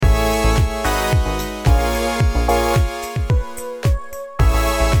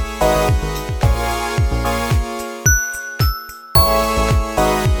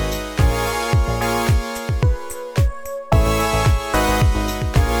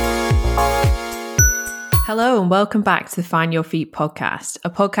Hello and welcome back to the Find Your Feet podcast, a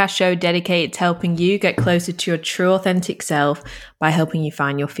podcast show dedicated to helping you get closer to your true authentic self by helping you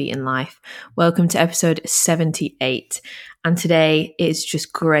find your feet in life. Welcome to episode 78. And today it's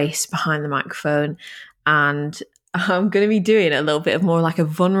just Grace behind the microphone, and I'm going to be doing a little bit of more like a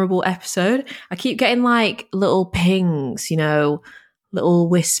vulnerable episode. I keep getting like little pings, little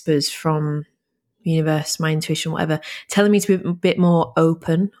whispers from the universe, my intuition, whatever, telling me to be a bit more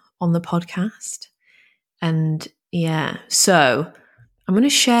open on the podcast. And yeah, so I'm going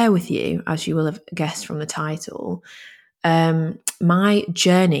to share with you, as you will have guessed from the title, my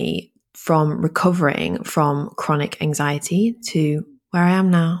journey from recovering from chronic anxiety to where I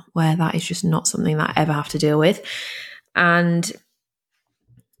am now, where that is just not something that I ever have to deal with. And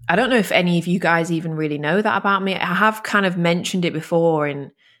I don't know if any of you guys even really know that about me. I have kind of mentioned it before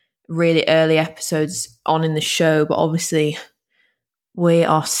in really early episodes on in the show, but obviously we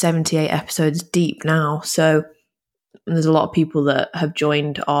are 78 episodes deep now. So there's a lot of people that have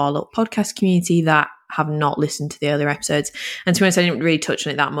joined our little podcast community that have not listened to the earlier episodes. And to be honest, I didn't really touch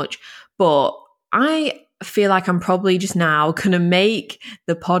on it that much. But I feel like I'm probably just now going to make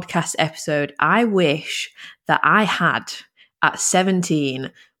the podcast episode I wish that I had at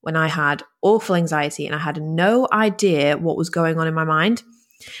 17, when I had awful anxiety and I had no idea what was going on in my mind.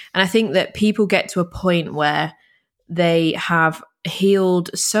 And I think that people get to a point where they have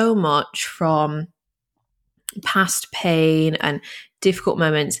healed so much from past pain and difficult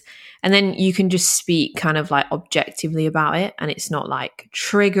moments, and then you can just speak kind of like objectively about it, and it's not like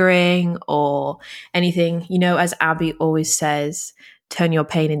triggering or anything. As Abby always says, turn your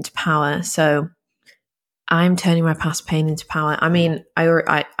pain into power. So I'm turning my past pain into power. I mean, I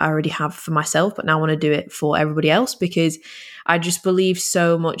already have for myself, but now I want to do it for everybody else, because I just believe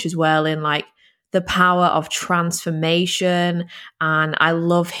so much as well in like the power of transformation. And I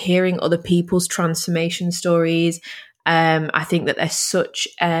love hearing other people's transformation stories. I think that there's such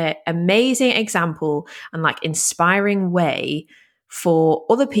an amazing example and like inspiring way for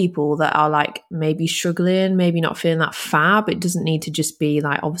other people that are like maybe struggling, maybe not feeling that fab. It doesn't need to just be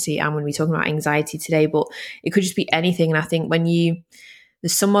like, obviously I'm going to be talking about anxiety today, but it could just be anything. And I think when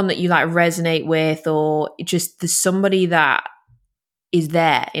there's someone that you like resonate with, or just there's somebody that is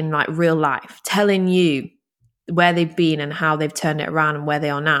there in like real life telling you where they've been and how they've turned it around and where they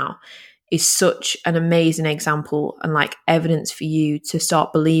are now, is such an amazing example and like evidence for you to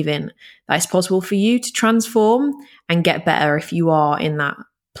start believing that it's possible for you to transform and get better if you are in that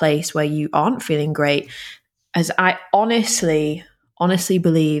place where you aren't feeling great. As I honestly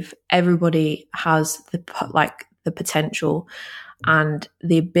believe everybody has the potential and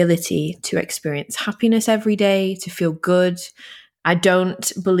the ability to experience happiness every day, to feel good. I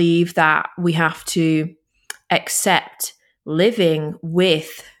don't believe that we have to accept living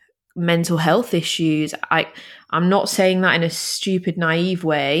with mental health issues. I'm not saying that in a stupid, naive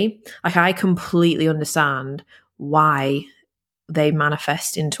way. Like, I completely understand why they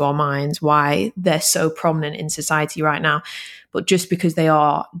manifest into our minds, why they're so prominent in society right now. But just because they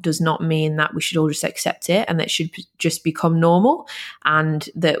are does not mean that we should all just accept it and that should just become normal, and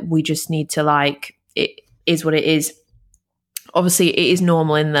that we just need to like, it is what it is. Obviously, it is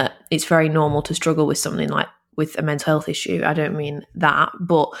normal in that it's very normal to struggle with something like with a mental health issue. I don't mean that,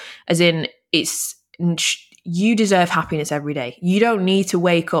 but as in you deserve happiness every day. You don't need to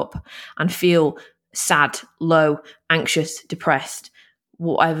wake up and feel sad, low, anxious, depressed,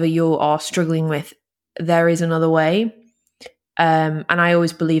 whatever you are struggling with. There is another way. And I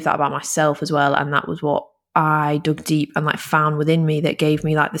always believe that about myself as well. And that was what I dug deep and like found within me that gave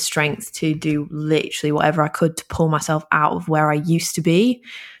me like the strength to do literally whatever I could to pull myself out of where I used to be.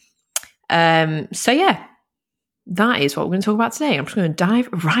 So yeah, that is what we're going to talk about today. I'm just going to dive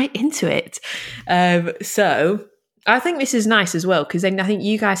right into it. So I think this is nice as well, because then I think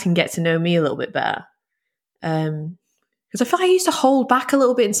you guys can get to know me a little bit better. Because I feel like I used to hold back a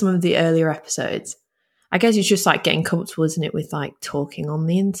little bit in some of the earlier episodes. I guess it's just like getting comfortable, isn't it, with like talking on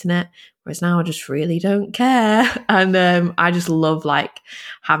the internet, whereas now I just really don't care. And I just love like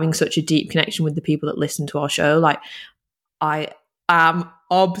having such a deep connection with the people that listen to our show. Like, I am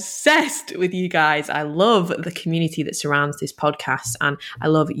obsessed with you guys. I love the community that surrounds this podcast, and I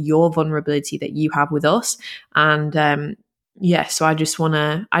love your vulnerability that you have with us. And yeah, so I just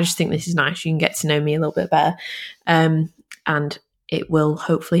think this is nice. You can get to know me a little bit better. And it will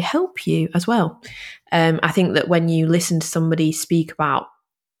hopefully help you as well. I think that when you listen to somebody speak about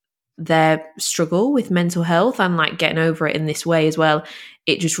their struggle with mental health and like getting over it in this way as well,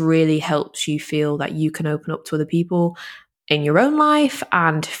 it just really helps you feel that you can open up to other people in your own life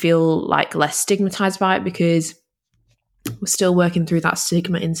and feel like less stigmatized by it, because we're still working through that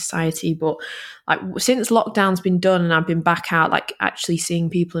stigma in society. But like since lockdown's been done and I've been back out, like actually seeing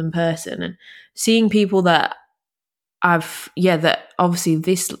people in person and seeing people that that obviously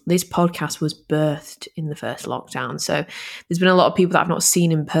this podcast was birthed in the first lockdown. So there's been a lot of people that I've not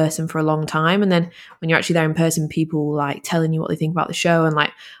seen in person for a long time. And then when you're actually there in person, people like telling you what they think about the show, and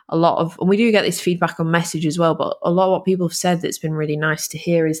like and we do get this feedback on message as well, but a lot of what people have said that's been really nice to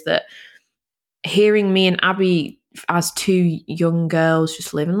hear is that hearing me and Abby as two young girls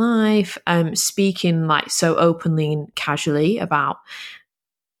just living life, speaking like so openly and casually about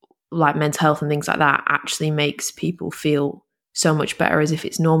like mental health and things like that actually makes people feel so much better, as if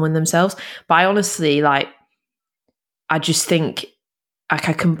it's normal in themselves. But I honestly, like, I just think like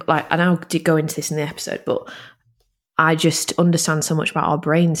I can, like, and I did go into this in the episode, but I just understand so much about our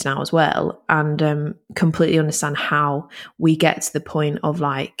brains now as well, and completely understand how we get to the point of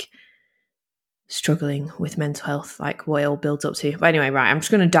like struggling with mental health, like what it all builds up to. But anyway, right, I'm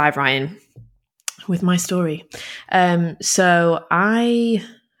just going to dive right in with my story. So I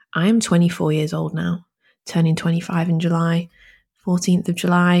am 24 years old now, turning 25 in July, 14th of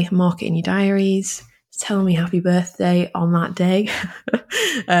July. Mark it in your diaries. Tell me happy birthday on that day.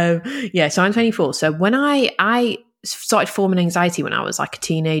 So I'm 24. So when I started forming anxiety when I was like a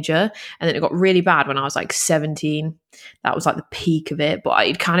teenager, and then it got really bad when I was like 17. That was like the peak of it. But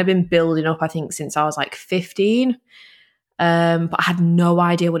it'd kind of been building up, I think, since I was like 15. But I had no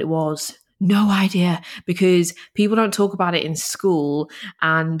idea what it was. No idea, because people don't talk about it in school,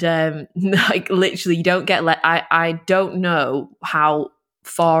 and like literally you don't get I don't know how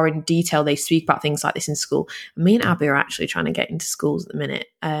far in detail they speak about things like this in school. Me and Abby are actually trying to get into schools at the minute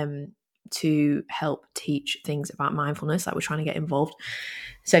to help teach things about mindfulness. Like we're trying to get involved.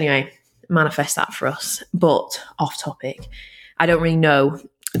 So anyway, manifest that for us. But off topic, I don't really know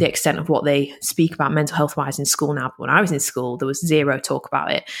the extent of what they speak about mental health wise in school now. But when I was in school, there was zero talk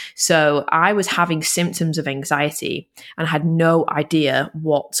about it. So I was having symptoms of anxiety and had no idea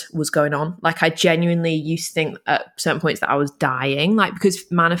what was going on. Like I genuinely used to think at certain points that I was dying, like because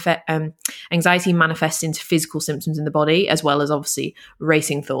anxiety manifests into physical symptoms in the body, as well as obviously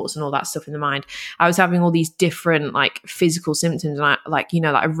racing thoughts and all that stuff in the mind. I was having all these different like physical symptoms, and I like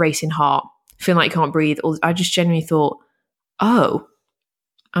a racing heart, feeling like you can't breathe. I just genuinely thought, oh,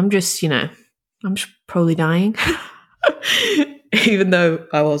 I'm just probably dying. Even though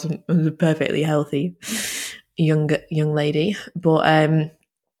I was a perfectly healthy young lady. But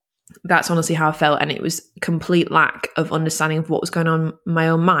that's honestly how I felt. And it was complete lack of understanding of what was going on in my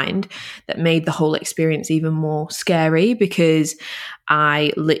own mind that made the whole experience even more scary, because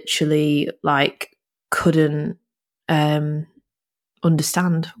I literally like couldn't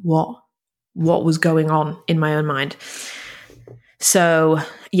understand what was going on in my own mind. So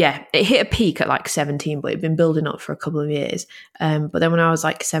yeah, it hit a peak at like 17, but it'd been building up for a couple of years. But then when I was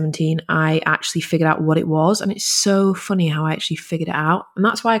like 17, I actually figured out what it was. And it's so funny how I actually figured it out. And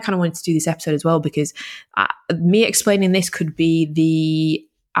that's why I kind of wanted to do this episode as well, because me explaining this could be the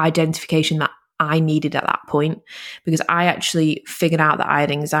identification that I needed at that point, because I actually figured out that I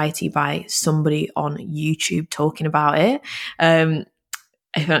had anxiety by somebody on YouTube talking about it.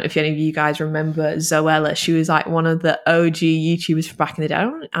 If any of you guys remember Zoella, she was like one of the OG YouTubers from back in the day. I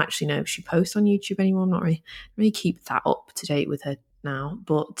don't actually know if she posts on YouTube anymore. I'm not really keep that up to date with her now.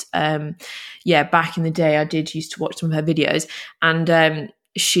 But back in the day, I did used to watch some of her videos, and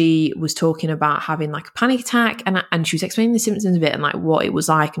she was talking about having like a panic attack, and she was explaining the symptoms of it and like what it was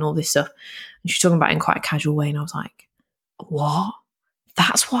like and all this stuff. And she was talking about it in quite a casual way, and I was like, what?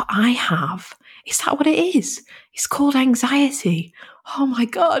 That's what I have. Is that what it is? It's called anxiety. Oh my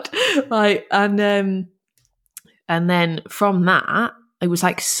God. Like, and then from that, it was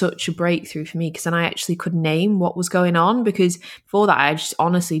like such a breakthrough for me, because then I actually could name what was going on, because before that I just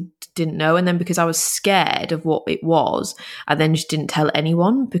honestly didn't know. And then because I was scared of what it was, I then just didn't tell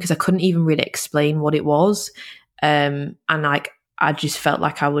anyone, because I couldn't even really explain what it was. And like, I just felt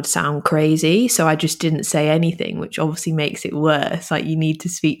like I would sound crazy. So I just didn't say anything, which obviously makes it worse. Like you need to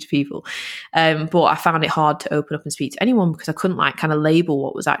speak to people. But I found it hard to open up and speak to anyone, because I couldn't like kind of label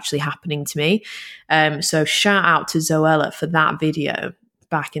what was actually happening to me. So shout out to Zoella for that video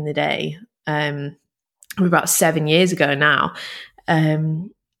back in the day. About 7 years ago now.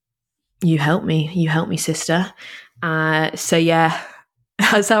 You helped me, sister. So yeah,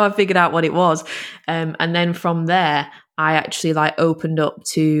 that's how I figured out what it was. And then from there, I actually like opened up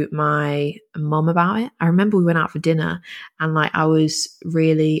to my mum about it. I remember we went out for dinner, and like I was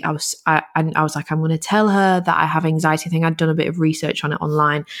like, I'm going to tell her that I have anxiety. I think I'd done a bit of research on it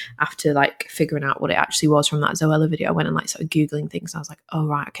online after like figuring out what it actually was from that Zoella video. I went and like started Googling things, and I was like, oh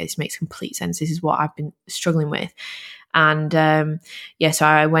right, okay, this makes complete sense. This is what I've been struggling with. And so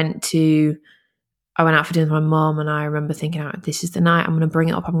I went out for dinner with my mom, and I remember thinking, this is the night I'm going to bring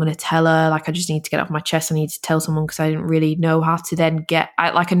it up. I'm going to tell her, like, I just need to get it off my chest. I need to tell someone, because I didn't really know how to then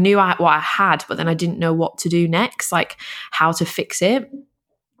I knew what I had, but then I didn't know what to do next, like how to fix it.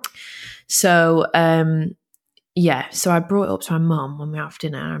 So, so I brought it up to my mum when we were out for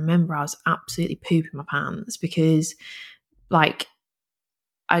dinner, and I remember I was absolutely pooping my pants because, like,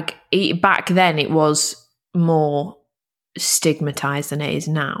 back then it was more stigmatized than it is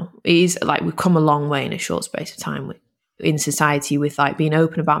now. It is like we've come a long way in a short space of time in society with like being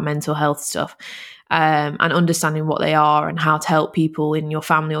open about mental health stuff, and understanding what they are and how to help people in your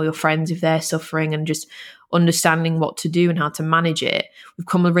family or your friends if they're suffering, and just understanding what to do and how to manage it. We've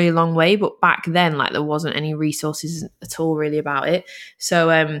come a really long way, but back then, like, there wasn't any resources at all really about it. So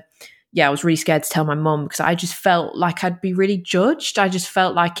I was really scared to tell my mum, because I just felt like I'd be really judged. I just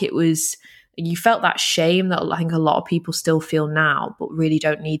felt like you felt that shame that I think a lot of people still feel now, but really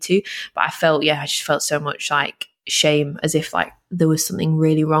don't need to. But I just felt so much like shame, as if like there was something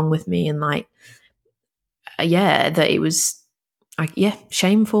really wrong with me, and like, that it was like,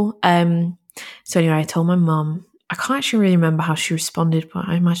 shameful. So anyway, I told my mum. I can't actually really remember how she responded, but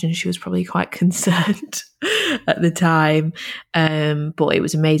I imagine she was probably quite concerned at the time. But it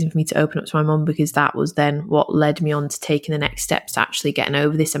was amazing for me to open up to my mum, because that was then what led me on to taking the next steps to actually getting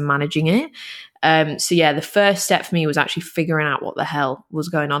over this and managing it. The first step for me was actually figuring out what the hell was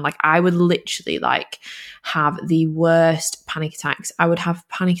going on. Like, I would literally like have the worst panic attacks. I would have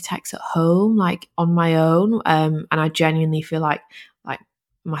panic attacks at home, like on my own. And I genuinely feel like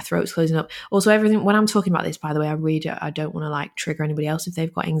my throat's closing up. Also, everything, when I'm talking about this, by the way, I don't want to like trigger anybody else if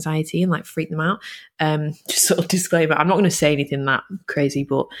they've got anxiety and like freak them out. Just sort of disclaimer, I'm not going to say anything that crazy,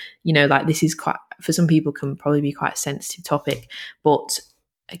 but like, this is quite, for some people, can probably be quite a sensitive topic. But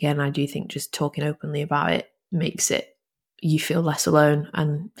again, I do think just talking openly about it makes you feel less alone.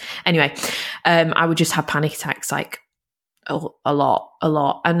 And anyway, I would just have panic attacks like a lot.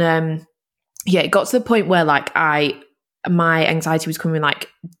 And it got to the point where like my anxiety was coming like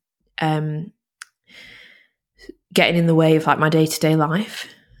getting in the way of like my day-to-day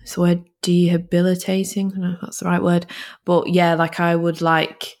life. So we're debilitating. I don't know if that's the right word. But yeah, like I would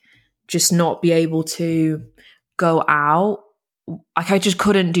like just not be able to go out. Like I just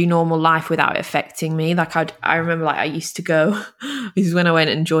couldn't do normal life without it affecting me. Like I remember like I used to go, this is when I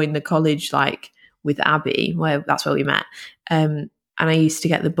went and joined the college like with Abby, that's where we met. And I used to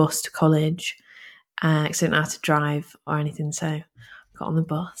get the bus to college. Because I didn't know how to drive or anything, so I got on the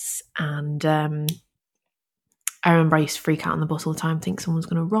bus, and I remember I used to freak out on the bus all the time, think someone's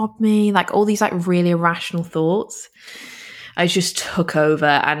going to rob me, like all these like really irrational thoughts. I just took over,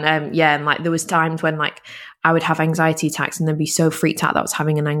 and and like there was times when like I would have anxiety attacks and then be so freaked out that I was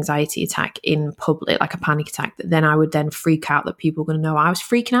having an anxiety attack in public, like a panic attack, that then I would then freak out that people were going to know I was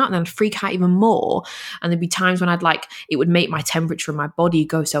freaking out, and then I'd freak out even more. And there'd be times when I'd like, it would make my temperature in my body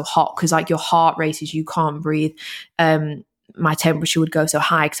go so hot, because like your heart races, you can't breathe. My temperature would go so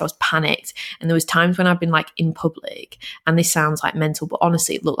high because I was panicked. And there was times when I've been like in public, and this sounds like mental, but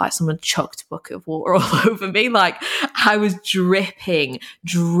honestly it looked like someone chucked a bucket of water all over me. Like I was dripping,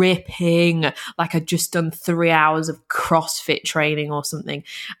 like I'd just done 3 hours of CrossFit training or something.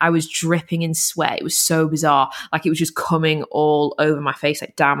 I was dripping in sweat. It was so bizarre. Like it was just coming all over my face,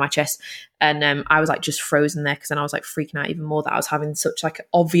 like down my chest. And I was like just frozen there, because then I was like freaking out even more that I was having such like an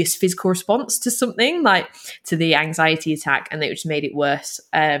obvious physical response to something, like to the anxiety attack, and it just made it worse.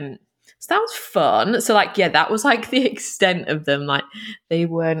 So that was fun. So like, yeah, that was like the extent of them. Like they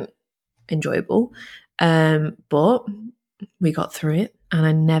weren't enjoyable, but we got through it, and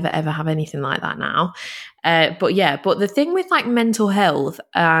I never ever have anything like that now. But the thing with like mental health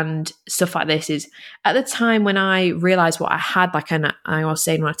and stuff like this is, at the time when I realized what I had, like, and I was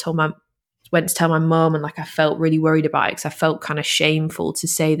saying when I went to tell my mum, and like I felt really worried about it, because I felt kind of shameful to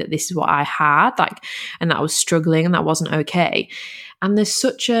say that this is what I had, like, and that I was struggling and that wasn't okay. And there's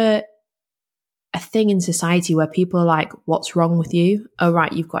such a thing in society where people are like, what's wrong with you? Oh,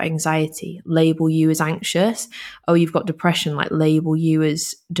 right, you've got anxiety, label you as anxious. Oh, you've got depression, like label you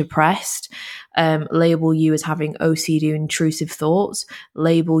as depressed. Label you as having OCD, intrusive thoughts.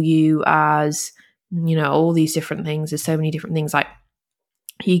 Label you as, all these different things. There's so many different things, like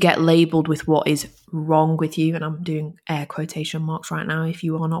you get labeled with what is wrong with you. And I'm doing air quotation marks right now if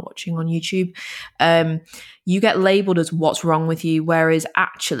you are not watching on YouTube. You get labeled as what's wrong with you. Whereas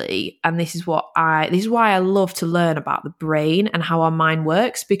actually, and this is why I love to learn about the brain and how our mind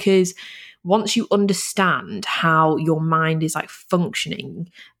works, because once you understand how your mind is like functioning,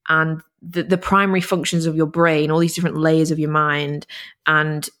 and the primary functions of your brain, all these different layers of your mind,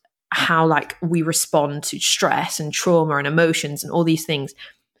 and how like we respond to stress and trauma and emotions and all these things,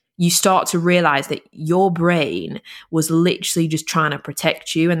 you start to realize that your brain was literally just trying to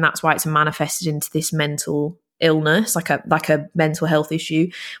protect you. And that's why it's manifested into this mental illness, like a mental health issue,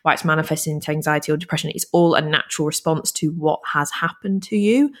 why it's manifested into anxiety or depression. It's all a natural response to what has happened to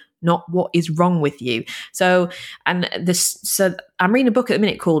you, not what is wrong with you. So I'm reading a book at the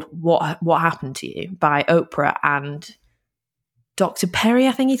minute called What Happened to You by Oprah and Dr. Perry,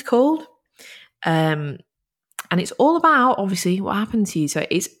 I think he's called. And it's all about, obviously, what happened to you. So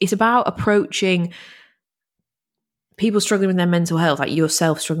it's about approaching people struggling with their mental health, like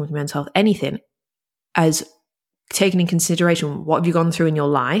yourself struggling with mental health, anything, as taking in consideration what have you gone through in your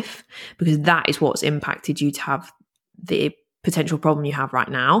life, because that is what's impacted you to have the potential problem you have right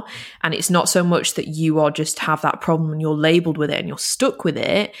now. And it's not so much that you are just have that problem and you're labeled with it and you're stuck with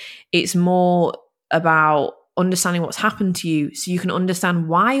it. It's more about understanding what's happened to you so you can understand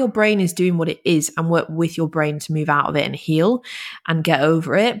why your brain is doing what it is and work with your brain to move out of it and heal and get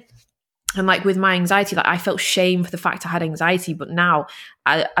over it. And like with my anxiety, like I felt shame for the fact I had anxiety, but now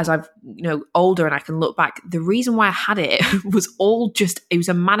as I've older and I can look back, the reason why I had it was it was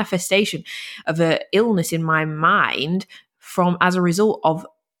a manifestation of an illness in my mind as a result of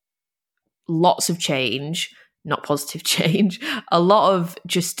lots of change, not positive change, a lot of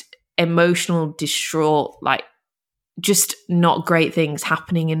just emotional distraught, like just not great things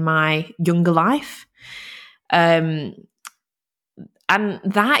happening in my younger life. And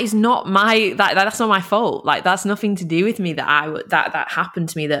that is not that's not my fault. Like that's nothing to do with me that happened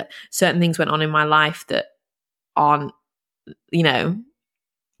to me, that certain things went on in my life that aren't, the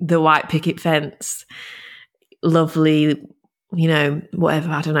white picket fence, lovely, whatever,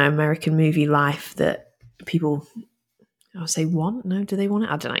 I don't know, American movie life that people, I would say want? No, do they want it?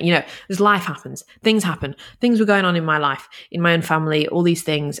 I don't know. As life happens, things happen. Things were going on in my life, in my own family, all these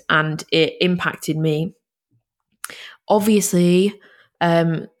things, and it impacted me. Obviously,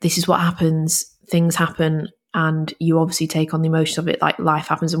 this is what happens. Things happen, and you obviously take on the emotions of it. Like life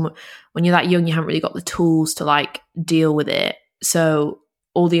happens, and when you're that young, you haven't really got the tools to like deal with it. So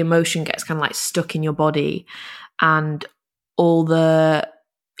all the emotion gets kind of like stuck in your body, and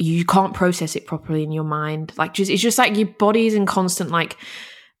you can't process it properly in your mind. Like it's just like your body is in constant like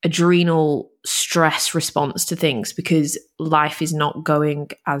adrenal stress response to things because life is not going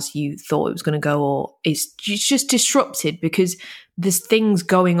as you thought it was going to go, or it's just disrupted because there's things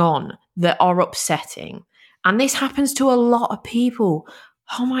going on that are upsetting. And this happens to a lot of people.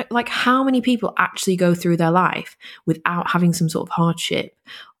 How many people actually go through their life without having some sort of hardship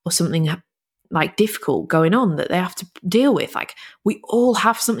or something like difficult going on that they have to deal with? Like we all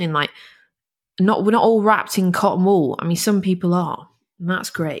have something, like we're not all wrapped in cotton wool. I mean, some people are, and that's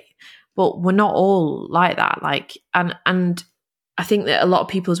great, but we're not all like that. Like, and I think that a lot of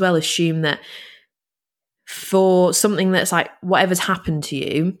people as well assume that for something that's like whatever's happened to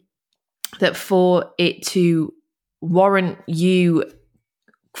you, that for it to warrant you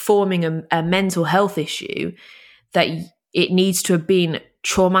forming a mental health issue, that it needs to have been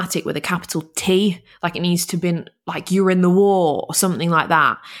traumatic with a capital T. Like it needs to have been like you were in the war or something like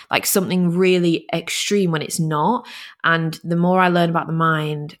that, like something really extreme, when it's not. And the more I learn about the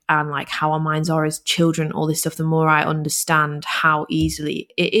mind and like how our minds are as children, all this stuff, the more I understand how easily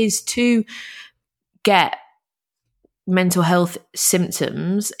it is to get mental health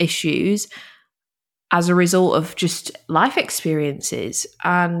symptoms, issues, as a result of just life experiences.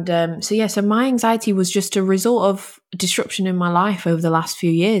 And so my anxiety was just a result of disruption in my life over the last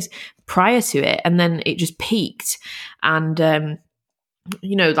few years prior to it. And then it just peaked. And,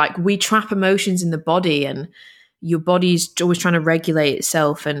 like we trap emotions in the body, and your body's always trying to regulate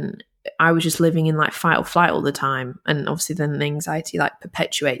itself. And I was just living in like fight or flight all the time. And obviously then the anxiety like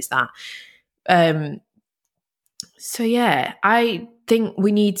perpetuates that. So yeah, I think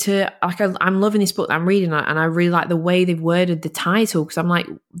we need to, like, I'm loving this book that I'm reading, and I really like the way they've worded the title, because I'm like,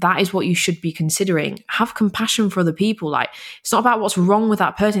 that is what you should be considering. Have compassion for other people. Like, it's not about what's wrong with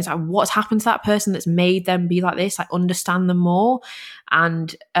that person. It's like what's happened to that person that's made them be like this. Like, understand them more.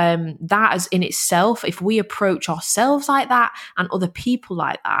 And that is in itself, if we approach ourselves like that and other people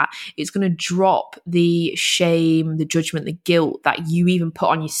like that, it's going to drop the shame, the judgment, the guilt that you even put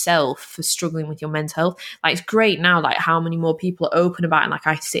on yourself for struggling with your mental health. Like, it's great now, like how many more people are open about it. And like,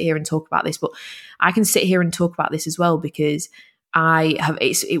 I sit here and talk about this, but I can sit here and talk about this as well, because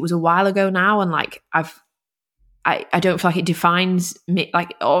it was a while ago now. And like, I don't feel like it defines me.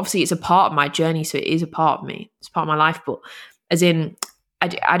 Like, obviously it's a part of my journey. So it is a part of me. It's part of my life, but as in,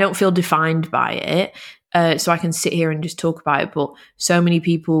 I don't feel defined by it. So I can sit here and just talk about it. But so many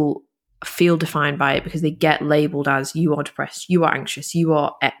people feel defined by it because they get labeled as you are depressed, you are anxious, you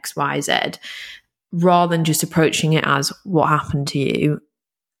are X, Y, Z, rather than just approaching it as what happened to you.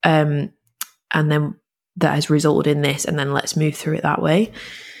 And then that has resulted in this, and then let's move through it that way.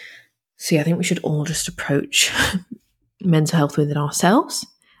 So yeah, I think we should all just approach mental health within ourselves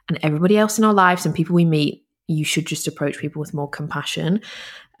and everybody else in our lives and people we meet. You should just approach people with more compassion.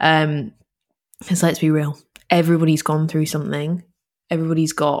 Because let's be real, everybody's gone through something.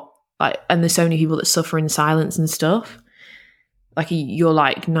 Everybody's got and there's so many people that suffer in silence and stuff. Like you're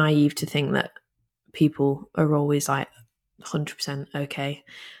like naive to think that people are always like 100% okay.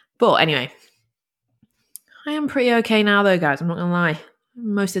 But anyway, I am pretty okay now though, guys. I'm not gonna lie.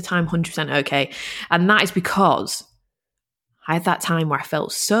 Most of the time, 100% okay. And that is because I had that time where I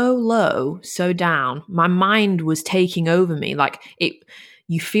felt so low, so down. My mind was taking over me. Like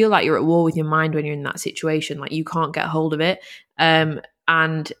you feel like you're at war with your mind when you're in that situation. Like you can't get hold of it.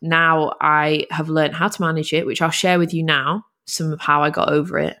 And now I have learned how to manage it, which I'll share with you now, some of how I got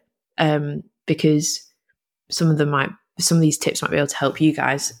over it. Because some of these tips might be able to help you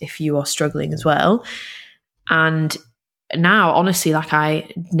guys if you are struggling as well. And now, honestly, like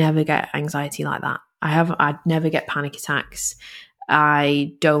I never get anxiety like that. I'd never get panic attacks.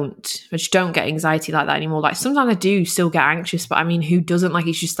 I just don't get anxiety like that anymore. Like sometimes I do still get anxious, but I mean, who doesn't? Like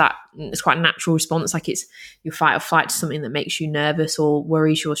it's just that it's quite a natural response. Like it's your fight or flight to something that makes you nervous or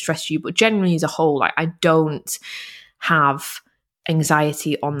worries you or stresses you. But generally as a whole, like I don't have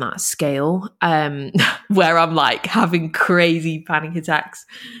anxiety on that scale, where I'm like having crazy panic attacks,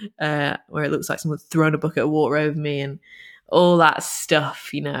 where it looks like someone's thrown a bucket of water over me and all that stuff,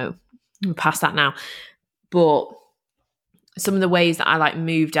 you know. I'm past that now. But some of the ways that I like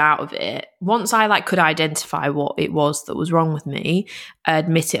moved out of it, once I like could identify what it was that was wrong with me,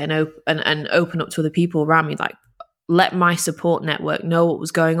 admit it and open up to other people around me, like let my support network know what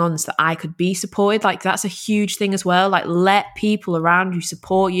was going on so that I could be supported. Like that's a huge thing as well. Like let people around you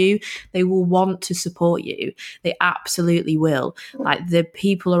support you. They will want to support you. They absolutely will. Like the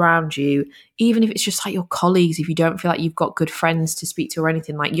people around you, even if it's just like your colleagues, if you don't feel like you've got good friends to speak to or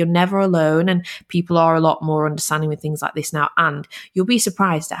anything, like you're never alone, and people are a lot more understanding with things like this now. And you'll be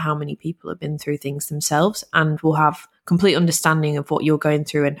surprised at how many people have been through things themselves and will have complete understanding of what you're going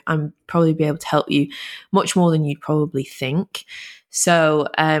through and probably be able to help you much more than you'd probably think. So,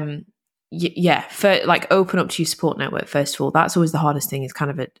 like open up to your support network, first of all. That's always the hardest thing, is kind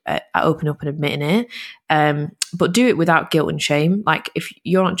of open up and admitting it. But do it without guilt and shame. Like if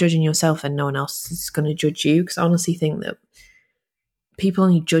you're not judging yourself, then no one else is going to judge you. Because I honestly think that people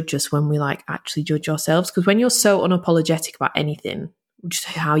only judge us when we like actually judge ourselves. Because when you're so unapologetic about anything, just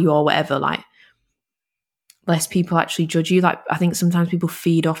how you are, whatever, like less people actually judge you. Like I think sometimes people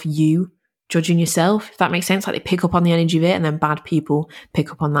feed off you judging yourself, if that makes sense. Like they pick up on the energy of it, and then bad people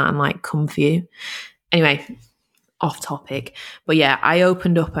pick up on that and like come for you. Anyway, off topic. But yeah, I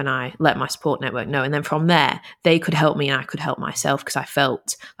opened up and I let my support network know. And then from there, they could help me and I could help myself, because I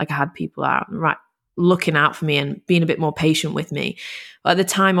felt like I had people out right looking out for me and being a bit more patient with me. But at the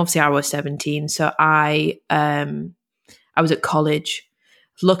time, obviously I was 17. So I was at college.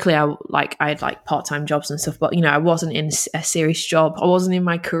 Luckily, I had like part-time jobs and stuff, but you know, I wasn't in a serious job. I wasn't in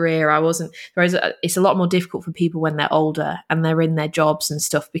my career. Whereas it's a lot more difficult for people when they're older and they're in their jobs and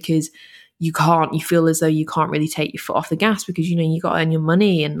stuff, because you feel as though you can't really take your foot off the gas, because, you know, you got to earn your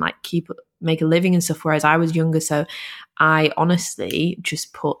money and like make a living and stuff. Whereas I was younger. So I honestly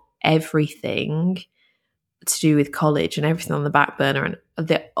just put everything to do with college and everything on the back burner, and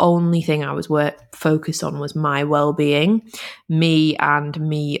the only thing I was focused on was my well-being, me and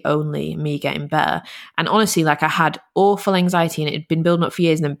me only, me getting better. And honestly, like I had awful anxiety and it had been building up for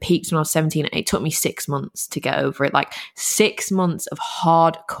years, and then peaked when I was 17, and it took me 6 months to get over it. Like 6 months of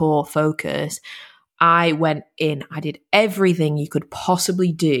hardcore focus. I went in, I did everything you could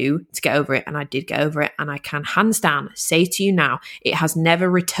possibly do to get over it, and I did get over it. And I can hands down say to you now, it has never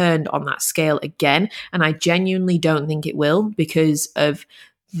returned on that scale again. And I genuinely don't think it will, because of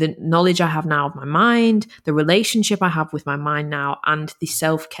the knowledge I have now of my mind, the relationship I have with my mind now, and the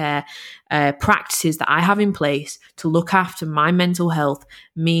self-care practices that I have in place to look after my mental health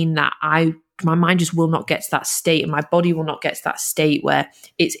mean that my mind just will not get to that state, and my body will not get to that state where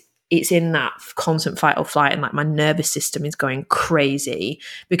it's in that constant fight or flight, and like my nervous system is going crazy,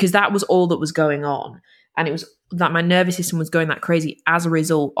 because that was all that was going on. And it was that my nervous system was going that crazy as a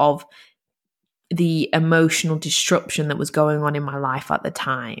result of the emotional disruption that was going on in my life at the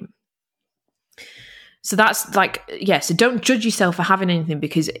time. So that's like, yeah, so don't judge yourself for having anything,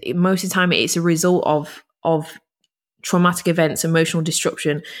 because most of the time it's a result of traumatic events, emotional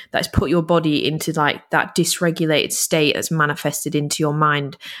disruption that's put your body into like that dysregulated state that's manifested into your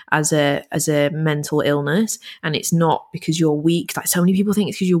mind as a mental illness. And it's not because you're weak. Like, so many people think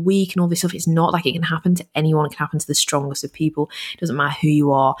it's because you're weak and all this stuff. It's not. Like, it can happen to anyone. It can happen to the strongest of people. It doesn't matter who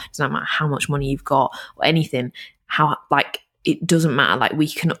you are. It doesn't matter how much money you've got or anything. It doesn't matter. Like,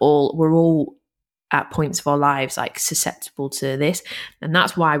 we're all at points of our lives like susceptible to this, and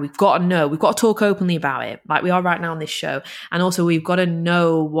that's why we've got to talk openly about it, like we are right now on this show. And also we've got to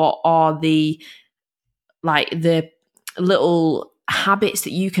know what are the little habits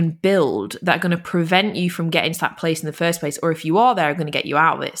that you can build that are going to prevent you from getting to that place in the first place, or if you are there, are going to get you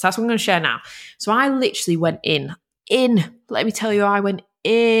out of it. So that's what I'm going to share now. So I literally went in let me tell you, I went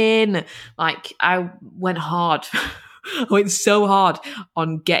in, like I went hard. I went so hard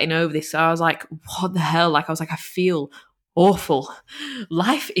on getting over this. So I was like, what the hell? Like, I was like, I feel awful.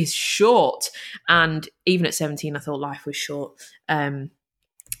 Life is short. And even at 17, I thought life was short.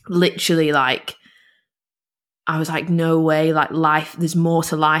 Literally, like, I was like, no way, like life, there's more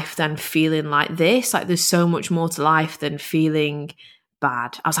to life than feeling like this. Like, there's so much more to life than feeling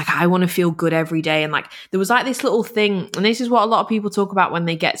bad. I was like, I want to feel good every day. And like, there was like this little thing, and this is what a lot of people talk about when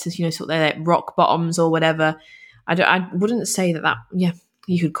they get to, you know, sort of their rock bottoms or whatever. I wouldn't say that, yeah,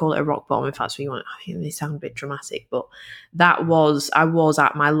 you could call it a rock bottom if that's what you want. I think they sound a bit dramatic, but I was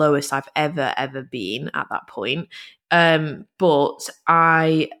at my lowest I've ever been at that point. But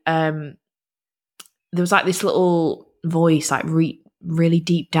there was like this little voice, like really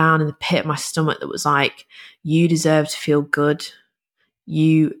deep down in the pit of my stomach, that was like, you deserve to feel good.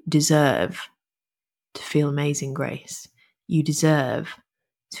 You deserve to feel amazing, Grace. You deserve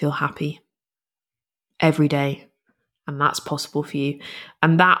to feel happy every day. And that's possible for you.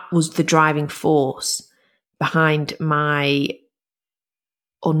 And that was the driving force behind my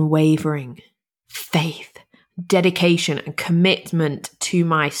unwavering faith, dedication, and commitment to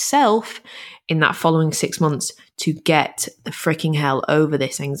myself in that following 6 months to get the freaking hell over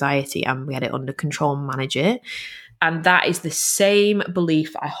this anxiety and get it under control and manage it. And that is the same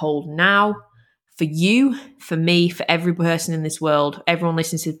belief I hold now for you, for me, for every person in this world, everyone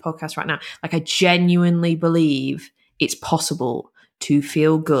listening to the podcast right now. Like, I genuinely believe it's possible to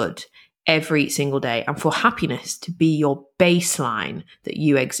feel good every single day and for happiness to be your baseline that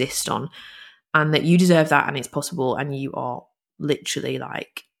you exist on, and that you deserve that, and it's possible, and you are literally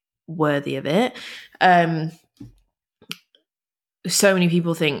like worthy of it. So many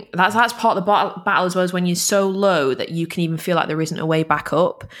people think that's part of the battle as well, as when you're so low that you can even feel like there isn't a way back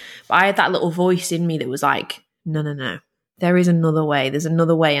up. But I had that little voice in me that was like, no, there is another way. There's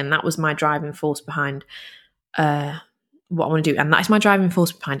another way. And that was my driving force behind what I want to do. And that is my driving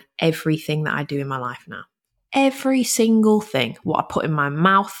force behind everything that I do in my life now. Every single thing, what I put in my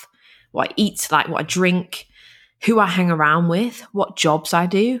mouth, what I eat, like what I drink, who I hang around with, what jobs I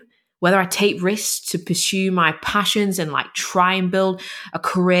do, whether I take risks to pursue my passions and like try and build a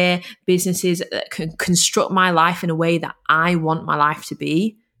career, businesses that can construct my life in a way that I want my life to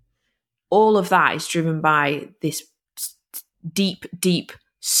be. All of that is driven by this deep,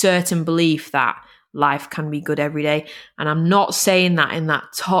 certain belief that life can be good every day. And I'm not saying that in that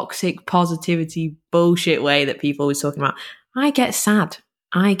toxic positivity bullshit way that people always talking about. I get sad.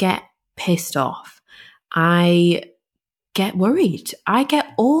 I get pissed off. I get worried. I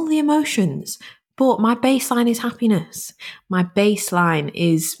get all the emotions. But my baseline is happiness. My baseline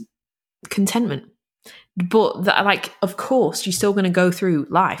is contentment. But like, of course, you're still going to go through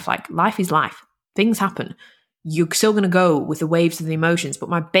life. Like, life is life. Things happen. You're still going to go with the waves of the emotions. But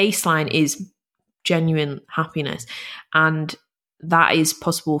my baseline is genuine happiness, and that is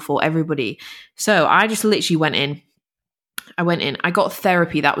possible for everybody. So I just literally went in. I got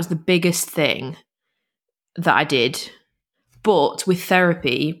therapy. That was the biggest thing that I did. But with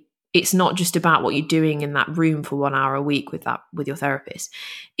therapy, it's not just about what you're doing in that room for 1 hour a week with your therapist.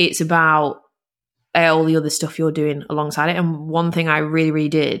 It's about all the other stuff you're doing alongside it. And one thing I really, really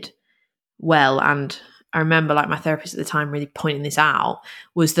did well, and I remember like my therapist at the time really pointing this out,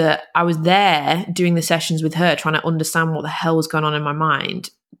 was that I was there doing the sessions with her, trying to understand what the hell was going on in my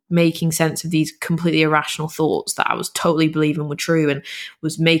mind, making sense of these completely irrational thoughts that I was totally believing were true and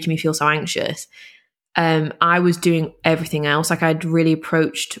was making me feel so anxious. I was doing everything else. Like, I'd really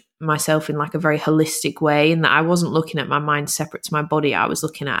approached myself in like a very holistic way, and that I wasn't looking at my mind separate to my body. I was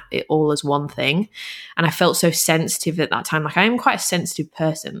looking at it all as one thing. And I felt so sensitive at that time. Like, I am quite a sensitive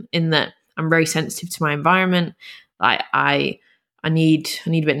person in that I'm very sensitive to my environment. Like, I need a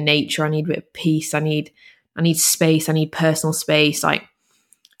bit of nature. I need a bit of peace. I need space. I need personal space. Like,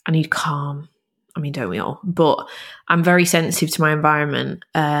 I need calm. I mean, don't we all? But I'm very sensitive to my environment.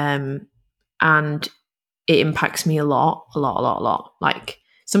 And it impacts me a lot. Like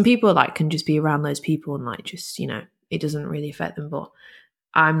some people like can just be around those people and like just, you know, it doesn't really affect them, but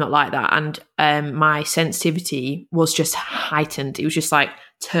I'm not like that. And my sensitivity was just heightened. It was just like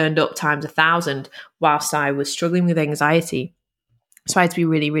turned up times 1,000 whilst I was struggling with anxiety. So I had to be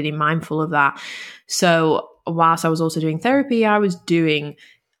really, really mindful of that. So whilst I was also doing therapy, I was doing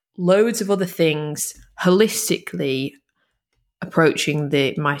loads of other things, holistically approaching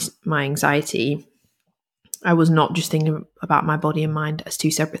my anxiety. I was not just thinking about my body and mind as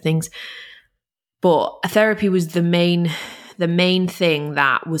two separate things. But therapy was the main thing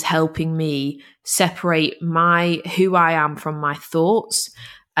that was helping me separate who I am from my thoughts,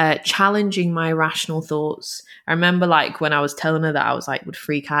 challenging my rational thoughts. I remember like when I was telling her that I was like would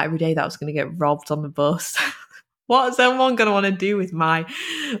freak out every day that I was going to get robbed on the bus. What's someone going to want to do with my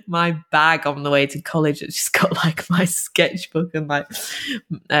bag on the way to college? It's just got like my sketchbook and like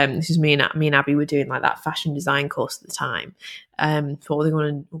this is me and Abby were doing like that fashion design course at the time. So what they're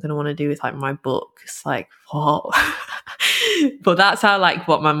going to want to do with like my book? It's like what? But that's how like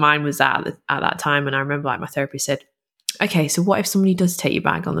what my mind was at that time. And I remember like my therapist said, "Okay, so what if somebody does take your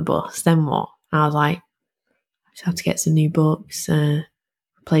bag on the bus? Then what?" And I was like, "I just have to get some new books,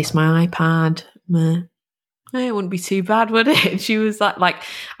 replace my iPad." It wouldn't be too bad, would it? She was like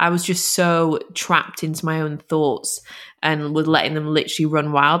I was just so trapped into my own thoughts and was letting them literally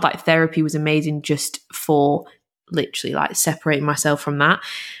run wild. Like therapy was amazing just for literally like separating myself from that.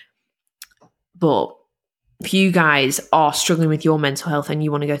 But if you guys are struggling with your mental health and you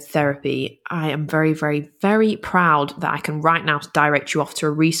want to go to therapy, I am very, very, very proud that I can right now direct you off to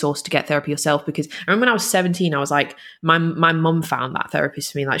a resource to get therapy yourself. Because I remember when I was 17, I was like, my mum found that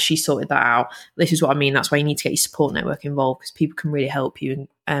therapist for me. Like she sorted that out. This is what I mean. That's why you need to get your support network involved because people can really help you,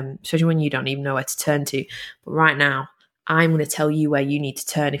 and especially when you don't even know where to turn to. But right now, I'm going to tell you where you need to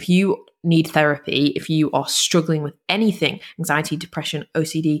turn. If you need therapy, if you are struggling with anything, anxiety, depression,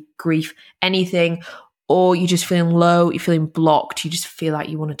 OCD, grief, anything, or you're just feeling low, you're feeling blocked, you just feel like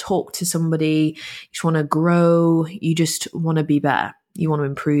you want to talk to somebody, you just want to grow, you just want to be better, you want to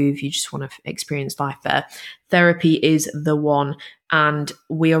improve, you just want to experience life better, therapy is the one. And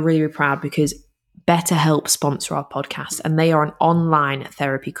we are really, really proud because BetterHelp sponsor our podcast, and they are an online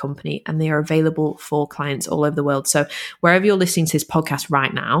therapy company and they are available for clients all over the world. So wherever you're listening to this podcast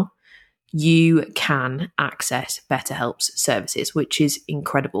right now, you can access BetterHelp's services, which is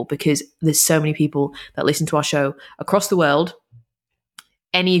incredible because there's so many people that listen to our show across the world.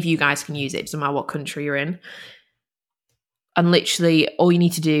 Any of you guys can use it, doesn't matter what country you're in. And literally all you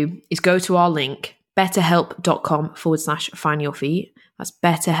need to do is go to our link, betterhelp.com/find your feet. That's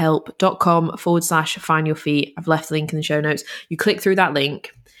betterhelp.com/find your feet. I've left the link in the show notes. You click through that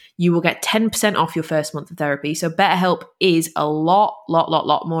link, you will get 10% off your first month of therapy. So BetterHelp is a lot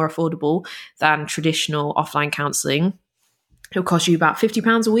more affordable than traditional offline counselling. It'll cost you about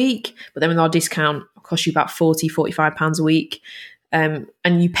 £50 a week, but then with our discount, it'll cost you about £45 a week. And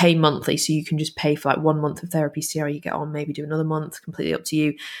you pay monthly, so you can just pay for like 1 month of therapy, see how you get on, maybe do another month, completely up to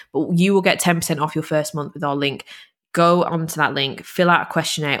you. But you will get 10% off your first month with our link. Go onto that link, fill out a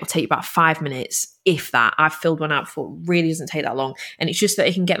questionnaire. It'll take you about 5 minutes, if that. I've filled one out before. It really doesn't take that long. And it's just that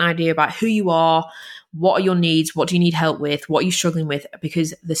you can get an idea about who you are, what are your needs, what do you need help with, what are you struggling with,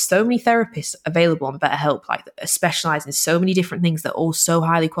 because there's so many therapists available on BetterHelp, like specialize in so many different things that are all so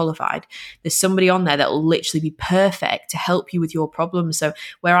highly qualified. There's somebody on there that will literally be perfect to help you with your problems. So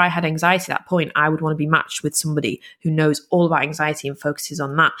where I had anxiety at that point, I would want to be matched with somebody who knows all about anxiety and focuses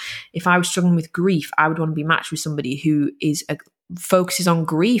on that. If I was struggling with grief, I would want to be matched with somebody who is focuses on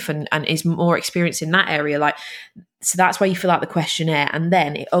grief and is more experienced in that area. So that's why you fill out the questionnaire, and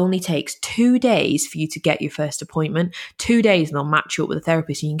then it only takes 2 days for you to get your first appointment. 2 days and they'll match you up with a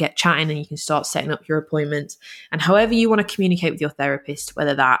therapist and you can get chatting and you can start setting up your appointments. And however you want to communicate with your therapist,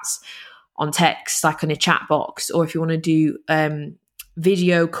 whether that's on text, like on a chat box, or if you want to do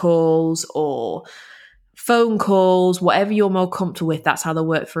video calls or phone calls, whatever you're more comfortable with, that's how they'll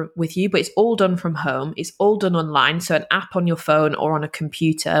work with you. But it's all done from home. It's all done online. So an app on your phone or on a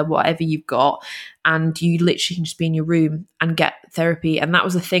computer, whatever you've got, and you literally can just be in your room and get therapy. And that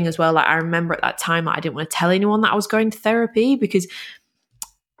was the thing as well. Like I remember at that time, I didn't want to tell anyone that I was going to therapy because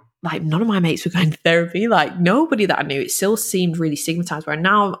like none of my mates were going to therapy. Like nobody that I knew, it still seemed really stigmatized. Where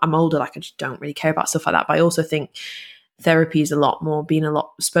now I'm older, like I just don't really care about stuff like that. But I also think therapy is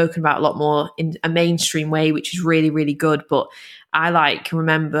spoken about a lot more in a mainstream way, which is really, really good. But I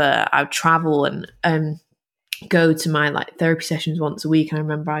remember I would travel and go to my therapy sessions once a week. And I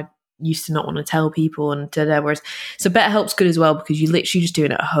remember I used to not want to tell people and whereas so BetterHelp's good as well because you literally just do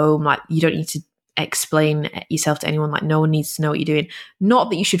it at home. Like you don't need to explain yourself to anyone. Like, no one needs to know what you're doing. Not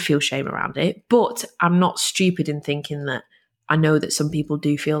that you should feel shame around it, but I'm not stupid in thinking that I know that some people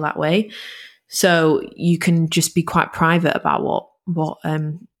do feel that way. So you can just be quite private about what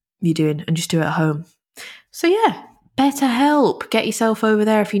you're doing and just do it at home. So yeah, BetterHelp. Get yourself over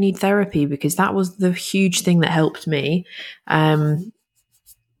there if you need therapy, because that was the huge thing that helped me. So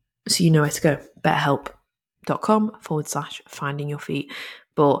you know where to go. BetterHelp.com/finding your feet.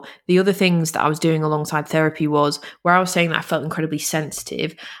 But the other things that I was doing alongside therapy was, where I was saying that I felt incredibly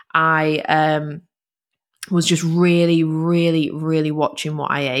sensitive, I was just really, really, really watching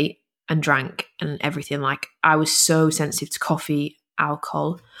what I ate and drank and everything. Like, I was so sensitive to coffee,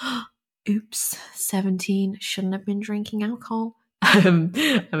 alcohol. Oops, 17, shouldn't have been drinking alcohol. I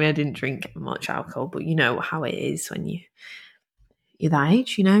mean, I didn't drink much alcohol, but you know how it is when you're that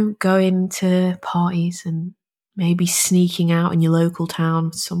age, you know, going to parties and maybe sneaking out in your local town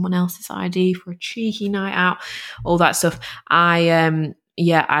with someone else's ID for a cheeky night out, all that stuff. I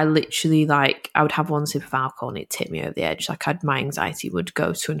literally, like, I would have one sip of alcohol and it tipped me over the edge. Like, my anxiety would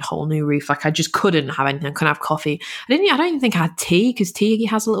go to a whole new roof. Like, I just couldn't have anything. I couldn't have coffee. I don't even think I had tea, because tea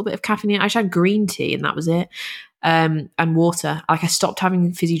has a little bit of caffeine in it. I just had green tea and that was it. And water. Like, I stopped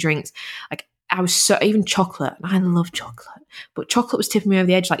having fizzy drinks. Like, I was even chocolate. I love chocolate, but chocolate was tipping me over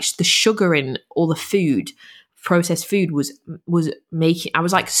the edge. Like, the sugar in all the food, processed food, was making, I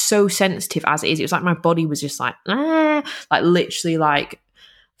was like so sensitive as it is. It was like my body was just like literally like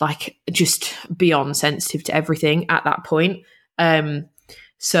just beyond sensitive to everything at that point.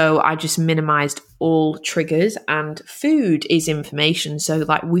 So I just minimized all triggers, and food is information. So,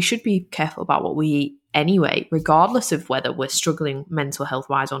 like, we should be careful about what we eat anyway, regardless of whether we're struggling mental health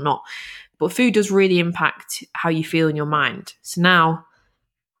wise or not. But food does really impact how you feel in your mind. So now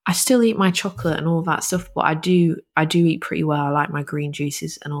I still eat my chocolate and all that stuff, but I do eat pretty well. I like my green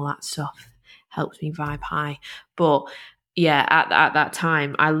juices and all that stuff. Helps me vibe high. But yeah, at that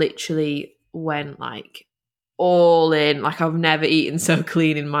time, I literally went like all in. Like, I've never eaten so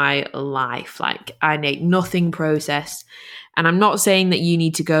clean in my life. Like, I ate nothing processed. And I'm not saying that you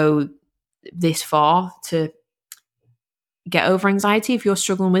need to go this far to get over anxiety if you're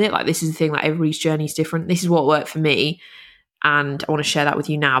struggling with it. Like, this is the thing, like, everybody's journey is different. This is what worked for me, and I want to share that with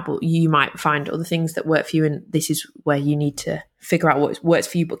you now, but you might find other things that work for you, and this is where you need to figure out what works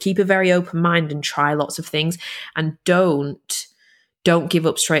for you. But keep a very open mind and try lots of things, and don't give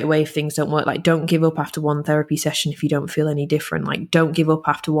up straight away if things don't work. Like, don't give up after one therapy session if you don't feel any different. Like, don't give up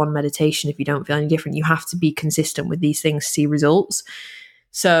after one meditation if you don't feel any different. You have to be consistent with these things to see results.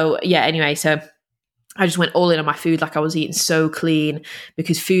 So yeah, anyway, so I just went all in on my food. Like, I was eating so clean,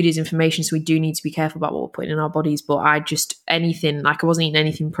 because food is information. So we do need to be careful about what we're putting in our bodies. But I wasn't eating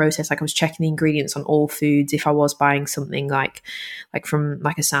anything processed. Like, I was checking the ingredients on all foods. If I was buying something like from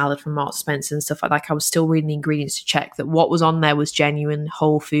like a salad from Marks and Spencer and stuff like that, I was still reading the ingredients to check that what was on there was genuine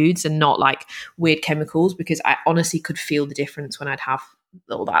whole foods and not like weird chemicals, because I honestly could feel the difference when I'd have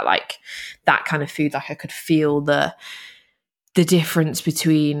all that, like that kind of food. Like, I could feel the difference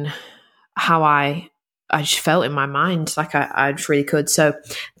between how I just felt in my mind. Like, I just really could. So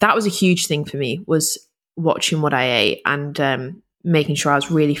that was a huge thing for me, was watching what I ate and making sure I was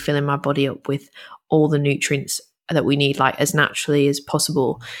really filling my body up with all the nutrients that we need, like, as naturally as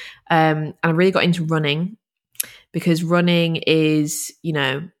possible. And I really got into running, because running is, you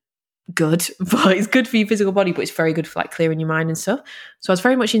know, good, but it's good for your physical body, but it's very good for like clearing your mind and stuff. So I was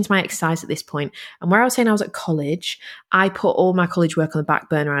very much into my exercise at this point. And where I was saying I was at college, I put all my college work on the back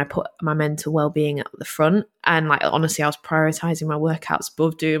burner and I put my mental well-being at the front. And like, honestly, I was prioritizing my workouts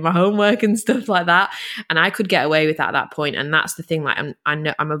above doing my homework and stuff like that. And I could get away with that at that point. And that's the thing, like,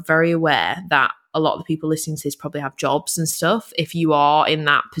 I'm very aware that a lot of the people listening to this probably have jobs and stuff. If you are in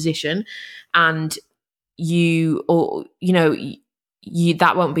that position and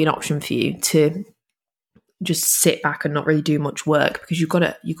that won't be an option for you to just sit back and not really do much work, because you've got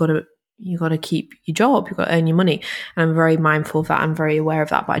to keep your job, you've got to earn your money. And I'm very mindful of that. I'm very aware of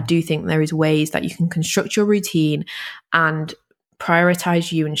that. But I do think there is ways that you can construct your routine and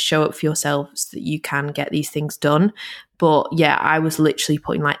prioritize you and show up for yourself so that you can get these things done. But yeah, I was literally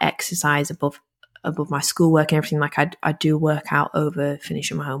putting like exercise above my schoolwork and everything. Like, I do work out over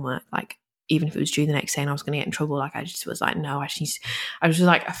finishing my homework. Like, even if it was due the next day and I was going to get in trouble, like, I just was like, no, I was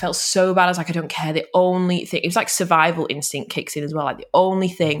like, I felt so bad. I was like, I don't care. The only thing, it was like survival instinct kicks in as well. Like, the only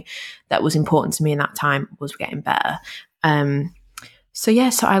thing that was important to me in that time was getting better. So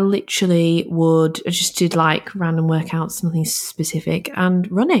I literally I just did like random workouts, nothing specific,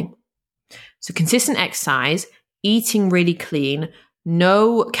 and running. So consistent exercise, eating really clean,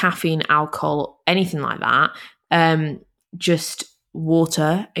 no caffeine, alcohol, anything like that. Just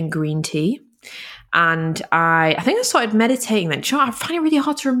water and green tea. And I think I started meditating then. Do you know what? I find it really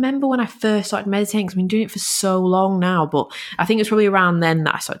hard to remember when I first started meditating because I've been doing it for so long now. But I think it's probably around then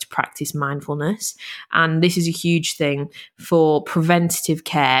that I started to practice mindfulness. And this is a huge thing for preventative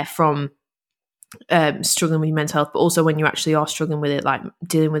care from struggling with your mental health, but also when you actually are struggling with it, like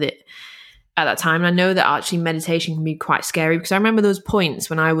dealing with it at that time. And I know that actually meditation can be quite scary because I remember those points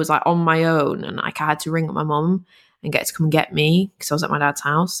when I was like on my own and like I had to ring up my mum and get to come and get me because I was at my dad's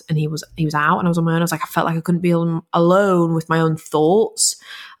house and he was out and I was on my own. I felt like I couldn't be alone with my own thoughts.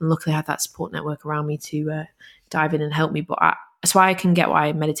 And luckily I had that support network around me to dive in and help me. But that's why I can get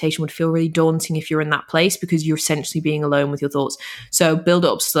why meditation would feel really daunting if you're in that place because you're essentially being alone with your thoughts. So build it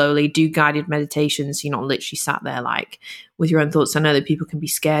up slowly, do guided meditations. You're not literally sat there like with your own thoughts. I know that people can be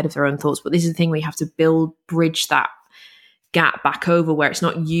scared of their own thoughts, but this is the thing where you have to bridge that gap back over where it's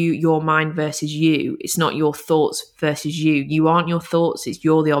not your mind versus you. It's not your thoughts versus you. You aren't your thoughts.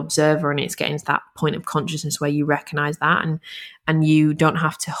 You're the observer, and it's getting to that point of consciousness where you recognize that and you don't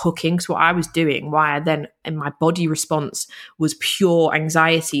have to hook in. Because what I was doing, why I then, and my body response was pure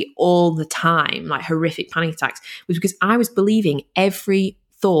anxiety all the time, like horrific panic attacks, was because I was believing every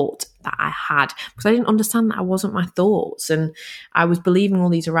thought that I had because I didn't understand that I wasn't my thoughts, and I was believing all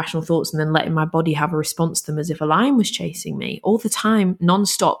these irrational thoughts and then letting my body have a response to them as if a lion was chasing me all the time,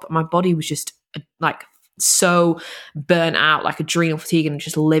 non-stop. My body was just like so burnt out, like adrenal fatigue, and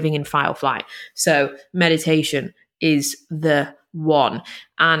just living in fight or flight. So meditation is the one.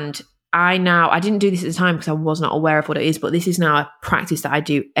 And I didn't do this at the time because I was not aware of what it is, but this is now a practice that I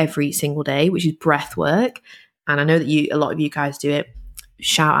do every single day, which is breath work. And I know that a lot of you guys do it.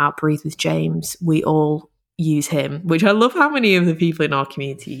 Shout out Breathe with James. We all use him, which I love how many of the people in our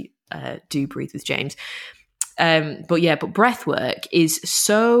community do Breathe with James. But breath work is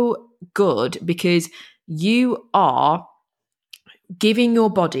so good because you are giving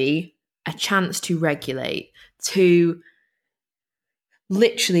your body a chance to regulate, to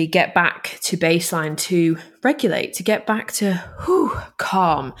literally get back to baseline, to regulate, to get back to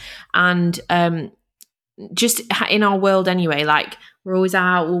calm. And just in our world anyway, like we're always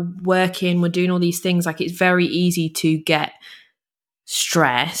out, we're working, we're doing all these things. Like it's very easy to get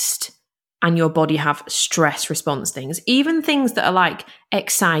stressed and your body have stress response things, even things that are like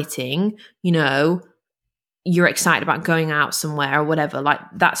exciting, you're excited about going out somewhere or whatever, like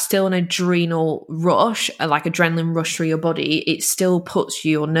that's still an adrenal rush, like adrenaline rush through your body. It still puts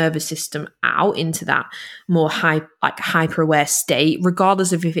your nervous system out into that more hyper aware state,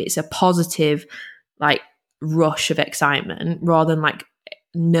 regardless of if it's a positive like rush of excitement rather than like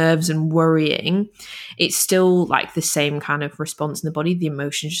nerves and worrying. It's still like the same kind of response in the body. The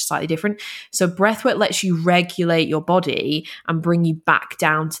emotion is just slightly different. So breathwork lets you regulate your body and bring you back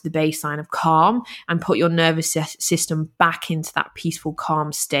down to the baseline of calm and put your nervous system back into that peaceful,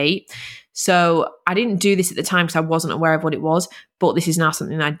 calm state. So I didn't do this at the time because I wasn't aware of what it was, but this is now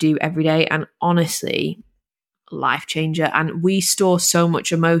something I do every day. And honestly, life changer. And we store so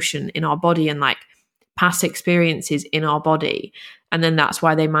much emotion in our body and like past experiences in our body, and then that's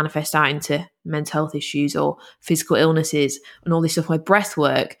why they manifest out into mental health issues or physical illnesses and all this stuff. With breath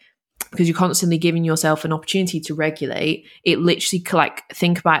work, because you're constantly giving yourself an opportunity to regulate, it literally like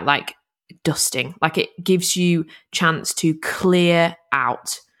think about like dusting, like it gives you chance to clear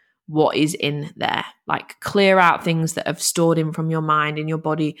out what is in there, like clear out things that have stored in from your mind and your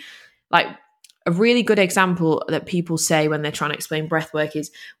body. Like a really good example that people say when they're trying to explain breath work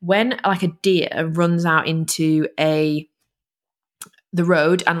is when like a deer runs out into the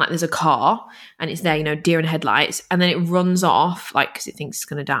road and like there's a car and it's there, deer in headlights, and then it runs off like because it thinks it's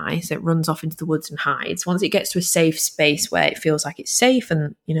going to die. So it runs off into the woods and hides. Once it gets to a safe space where it feels like it's safe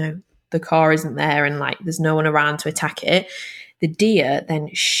and, the car isn't there and like there's no one around to attack it, the deer then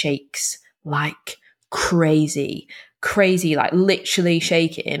shakes like crazy, like literally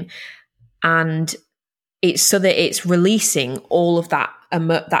shaking. And it's so that it's releasing all of that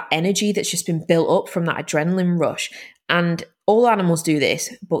energy that's just been built up from that adrenaline rush. And all animals do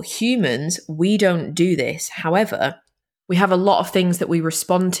this, but humans, we don't do this. However, we have a lot of things that we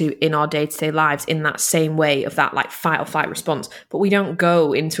respond to in our day-to-day lives in that same way of that like fight or flight response. But we don't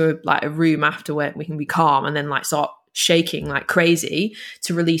go into a room after where we can be calm and then like start shaking like crazy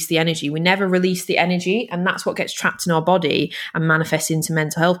to release the energy. We never release the energy, and that's what gets trapped in our body and manifests into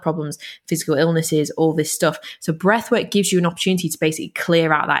mental health problems, physical illnesses, all this stuff. So breathwork gives you an opportunity to basically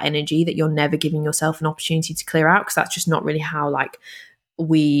clear out that energy that you're never giving yourself an opportunity to clear out, because that's just not really how like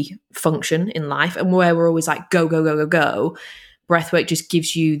we function in life, and where we're always like go go go go go. Breathwork just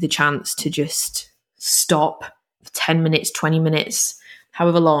gives you the chance to just stop for 10 minutes, 20 minutes,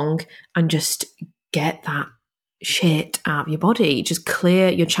 however long, and just get that shit out of your body, just clear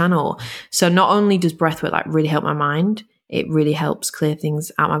your channel. So not only does breathwork like really help my mind, it really helps clear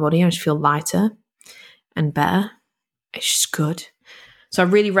things out of my body. I just feel lighter and better. It's just good. So I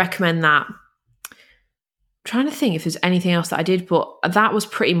really recommend that. I'm trying to think if there's anything else that I did, but that was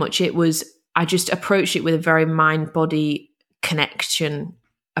pretty much it. I just approached it with a very mind-body connection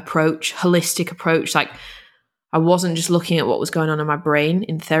approach, holistic approach. Like, I wasn't just looking at what was going on in my brain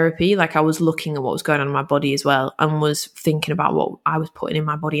in therapy. Like, I was looking at what was going on in my body as well, and was thinking about what I was putting in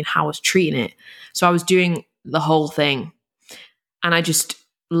my body and how I was treating it. So I was doing the whole thing. And I just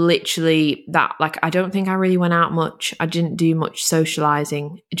literally I don't think I really went out much. I didn't do much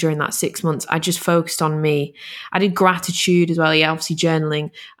socializing during that 6 months. I just focused on me. I did gratitude as well. Yeah, obviously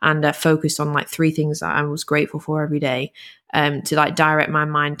journaling, and focused on like 3 things that I was grateful for every day. To like direct my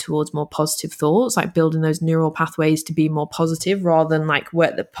mind towards more positive thoughts, like building those neural pathways to be more positive, rather than like we're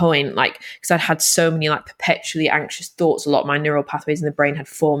at the point, like, because I'd had so many like perpetually anxious thoughts. A lot of my neural pathways in the brain had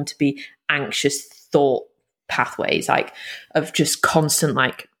formed to be anxious thought pathways, like of just constant,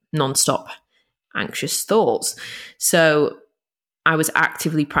 like nonstop anxious thoughts. So I was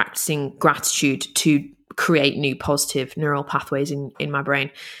actively practicing gratitude to create new positive neural pathways in my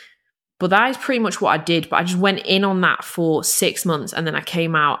brain. But that is pretty much what I did. But I just went in on that for 6 months, and then I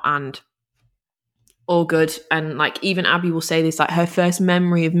came out and all good. And like, even Abby will say this, like her first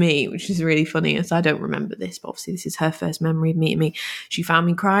memory of me, which is really funny, as I don't remember this, but obviously this is her first memory of meeting me. She found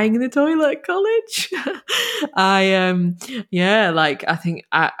me crying in the toilet at college. I think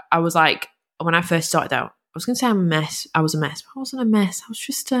I was like, when I first started out, I was going to say I'm a mess. I was a mess, but I wasn't a mess. I was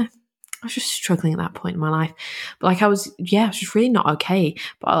just struggling at that point in my life. But like, I was just really not okay.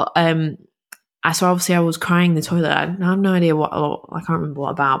 But so obviously I was crying in the toilet. I have no idea what, I can't remember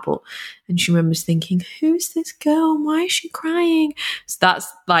what about, and she remembers thinking, who's this girl? Why is she crying? So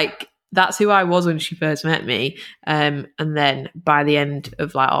that's who I was when she first met me. And then by the end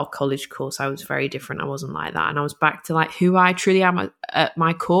of like our college course, I was very different. I wasn't like that. And I was back to like who I truly am at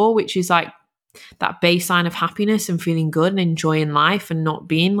my core, which is like that baseline of happiness and feeling good and enjoying life and not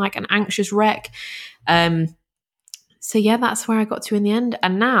being like an anxious wreck. So yeah, that's where I got to in the end.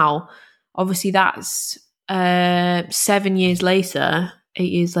 And now, obviously that's 7 years later,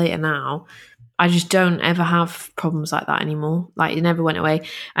 8 years later now, I just don't ever have problems like that anymore. Like, it never went away.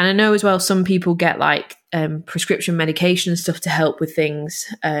 And I know as well, some people get like prescription medication and stuff to help with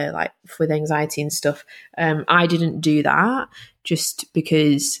things like with anxiety and stuff. I didn't do that just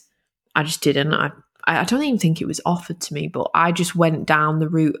because I just didn't. I don't even think it was offered to me, but I just went down the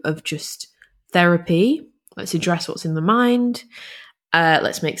route of just therapy. Let's address what's in the mind.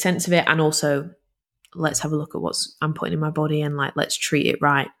 Let's make sense of it. And also, let's have a look at what I'm putting in my body, and like, let's treat it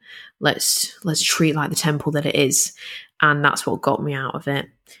right. Let's treat like the temple that it is. And that's what got me out of it.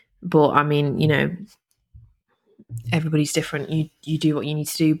 But I mean, you know, everybody's different. You do what you need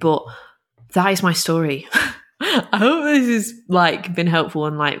to do. But that is my story. I hope this has like been helpful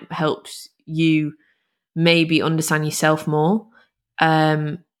and like helps you maybe understand yourself more.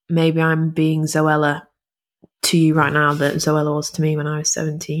 Maybe I'm being Zoella to you right now that Zoella was to me when I was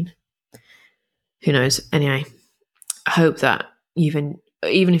 17. Who knows? Anyway, I hope that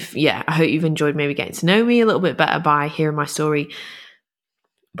I hope you've enjoyed maybe getting to know me a little bit better by hearing my story.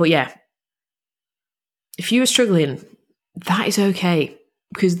 But yeah, if you are struggling, that is okay,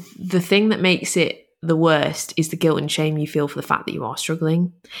 because the thing that makes it the worst is the guilt and shame you feel for the fact that you are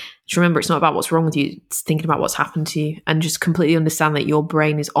struggling. Just remember, it's not about what's wrong with you, it's thinking about what's happened to you, and just completely understand that your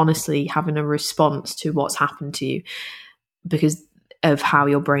brain is honestly having a response to what's happened to you because of how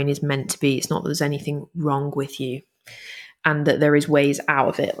your brain is meant to be. It's not that there's anything wrong with you, and that there is ways out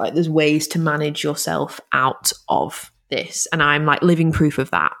of it. Like, there's ways to manage yourself out of this. And I'm like living proof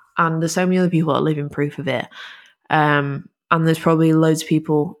of that. And there's so many other people that are living proof of it. And there's probably loads of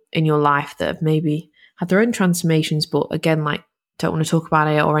people in your life that have maybe had their own transformations, but again, like, don't want to talk about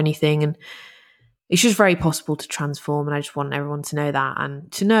it or anything. And it's just very possible to transform. And I just want everyone to know that,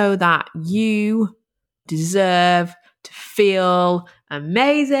 and to know that you deserve to feel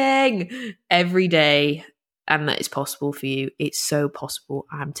amazing every day, and that it's possible for you. It's so possible.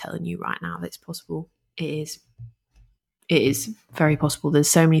 I'm telling you right now that it's possible. It is very possible. There's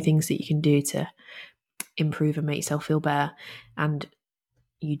so many things that you can do to improve and make yourself feel better, and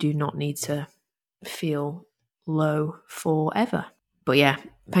you do not need to feel low forever. But yeah,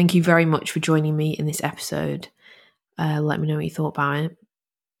 thank you very much for joining me in this episode. Let me know what you thought about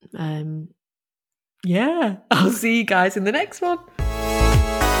it. Yeah, I'll see you guys in the next one.